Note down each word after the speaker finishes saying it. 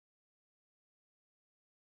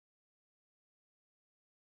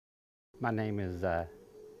My name is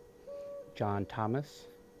John Thomas.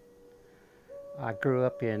 I grew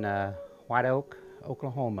up in White Oak,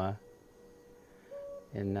 Oklahoma,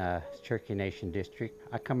 in Cherokee Nation District.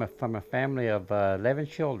 I come from a family of 11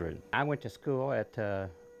 children. I went to school at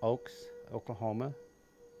Oaks, Oklahoma,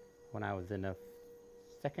 when I was in the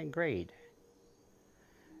second grade.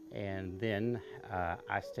 And then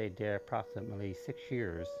I stayed there approximately 6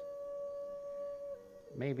 years.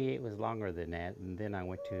 Maybe it was longer than that. And then I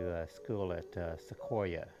went to school at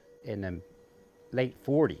Sequoia in the late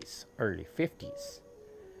 40s, early 50s.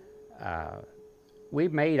 We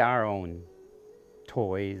made our own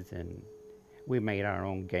toys and we made our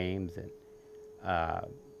own games, and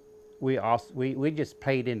we just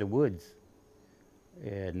played in the woods.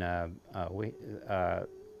 And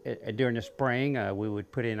during the spring, we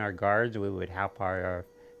would put in our gardens. We would help our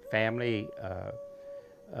family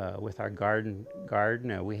with our garden.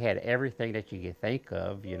 We had everything that you could think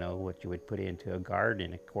of, you know, what you would put into a garden.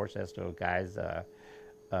 And of course, as little guys,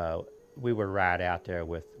 we would ride out there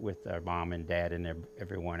with our mom and dad and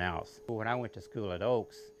everyone else. When I went to school at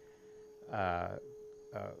Oaks, that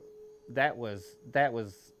was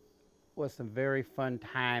some very fun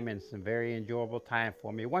time and some very enjoyable time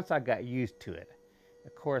for me once I got used to it.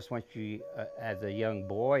 Of course, once you, as a young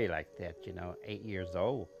boy like that, you know, 8 years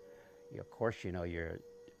old, of course, you know, you're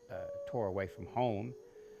tore away from home.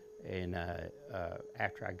 And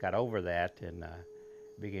after I got over that and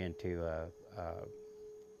began to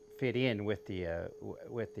fit in with the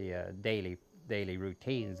daily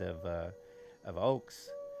routines of Oaks,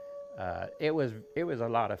 it was a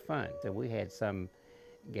lot of fun. So we had some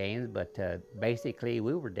games, but basically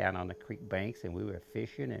we were down on the creek banks and we were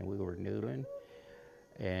fishing and we were noodling,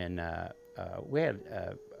 and we had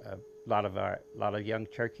a lot of young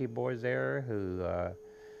Cherokee boys there who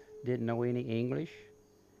didn't know any English.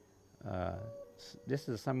 This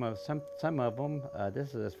is some of them.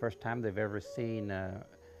 This is the first time they've ever seen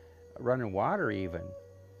running water,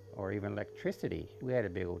 or even electricity. We had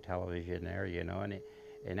a big old television there, you know, and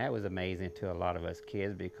that was amazing to a lot of us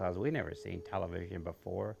kids because we never seen television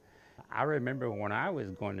before. I remember when I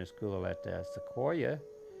was going to school at Sequoia,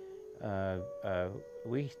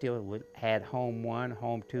 we still had Home 1,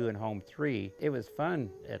 Home 2, and Home 3. It was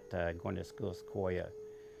fun at going to school at Sequoia.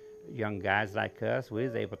 Young guys like us, we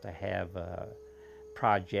was able to have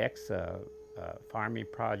projects, farming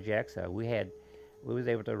projects. We was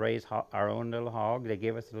able to raise our own little hog. They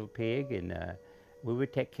gave us a little pig, and we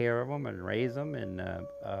would take care of them and raise them, and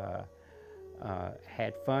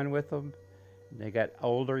had fun with them. They got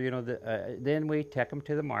older, you know. Then we took them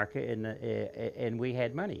to the market, and we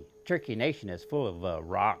had money. Cherokee Nation is full of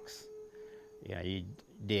rocks. You know, you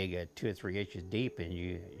dig 2 or 3 inches deep, and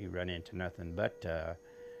you run into nothing but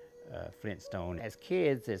flintstone. As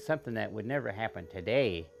kids, it's something that would never happen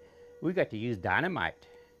today. We got to use dynamite.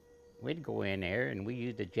 We'd go in there and we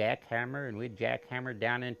used a jackhammer, and we'd jackhammer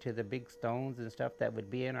down into the big stones and stuff that would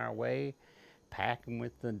be in our way, pack them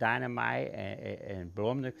with the dynamite and blow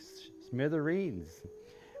them to smithereens.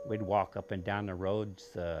 We'd walk up and down the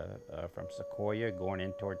roads from Sequoia going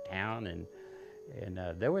in toward town, and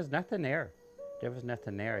there was nothing there. There was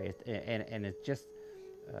nothing there. And it's just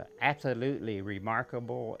absolutely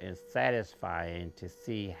remarkable and satisfying to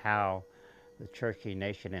see how the Cherokee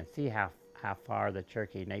Nation, and see how far the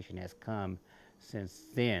Cherokee Nation has come since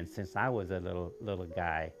then, since I was a little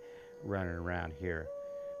guy running around here.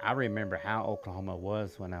 I remember how Oklahoma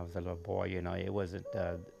was when I was a little boy. You know, it wasn't,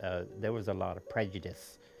 there was a lot of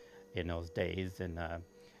prejudice in those days, and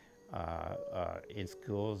in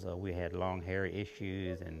schools we had long hair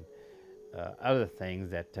issues and other things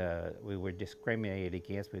that we were discriminated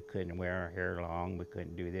against. We couldn't wear our hair long, we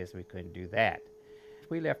couldn't do this, we couldn't do that. If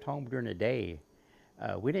we left home during the day,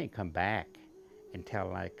 we didn't come back until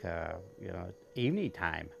like, you know, evening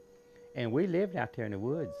time. And we lived out there in the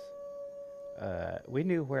woods. We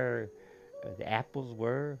knew where the apples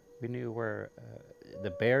were. We knew where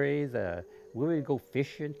the berries. We would go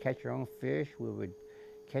fishing, catch our own fish. We would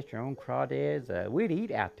catch our own crawdads. We'd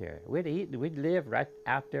eat out there. We'd live right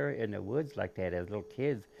out there in the woods like that as little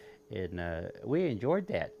kids. And we enjoyed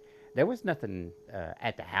that. There was nothing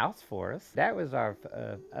at the house for us. That was our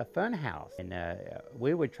a fun house. And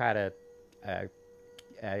we would try to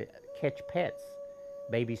catch pets,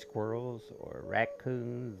 baby squirrels or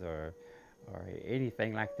raccoons or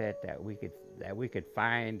anything like that that we could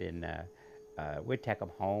find, and we'd take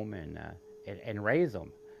them home and raise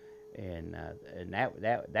them, and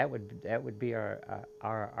that would be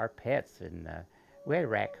our pets. And we had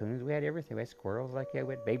raccoons, we had everything. We had squirrels like that.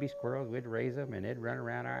 We had baby squirrels. We'd raise them, and they'd run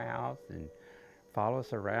around our house and follow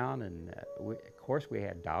us around. And of course, we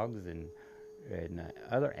had dogs and and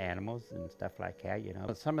other animals and stuff like that.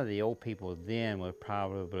 Some of the old people then would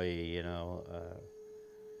probably,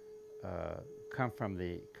 uh, come from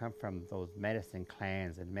those medicine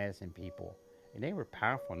clans and medicine people, and they were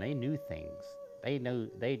powerful and they knew things. They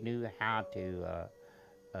knew how to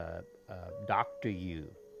doctor you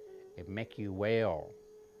and make you well.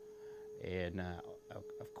 And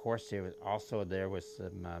of course, there was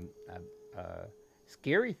some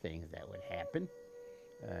scary things that would happen.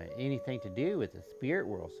 Anything to do with the spirit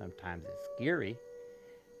world sometimes is scary.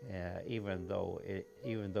 Even though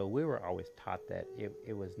we were always taught that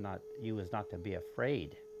it was not you was not to be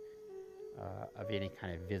afraid of any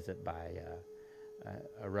kind of visit by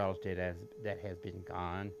a relative that has been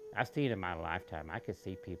gone. I've seen in my lifetime. I could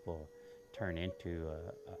see people turn into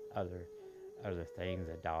other things,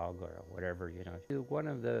 a dog or whatever. One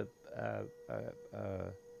of the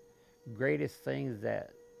greatest things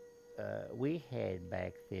that we had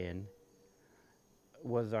back then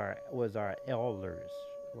was our elders,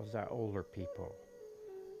 was our older people,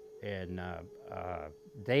 and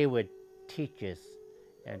they would teach us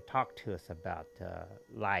and talk to us about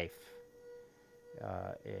life,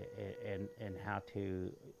 and how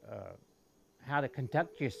to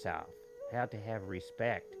conduct yourself, how to have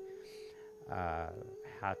respect,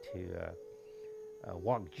 how to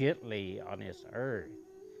walk gently on this earth,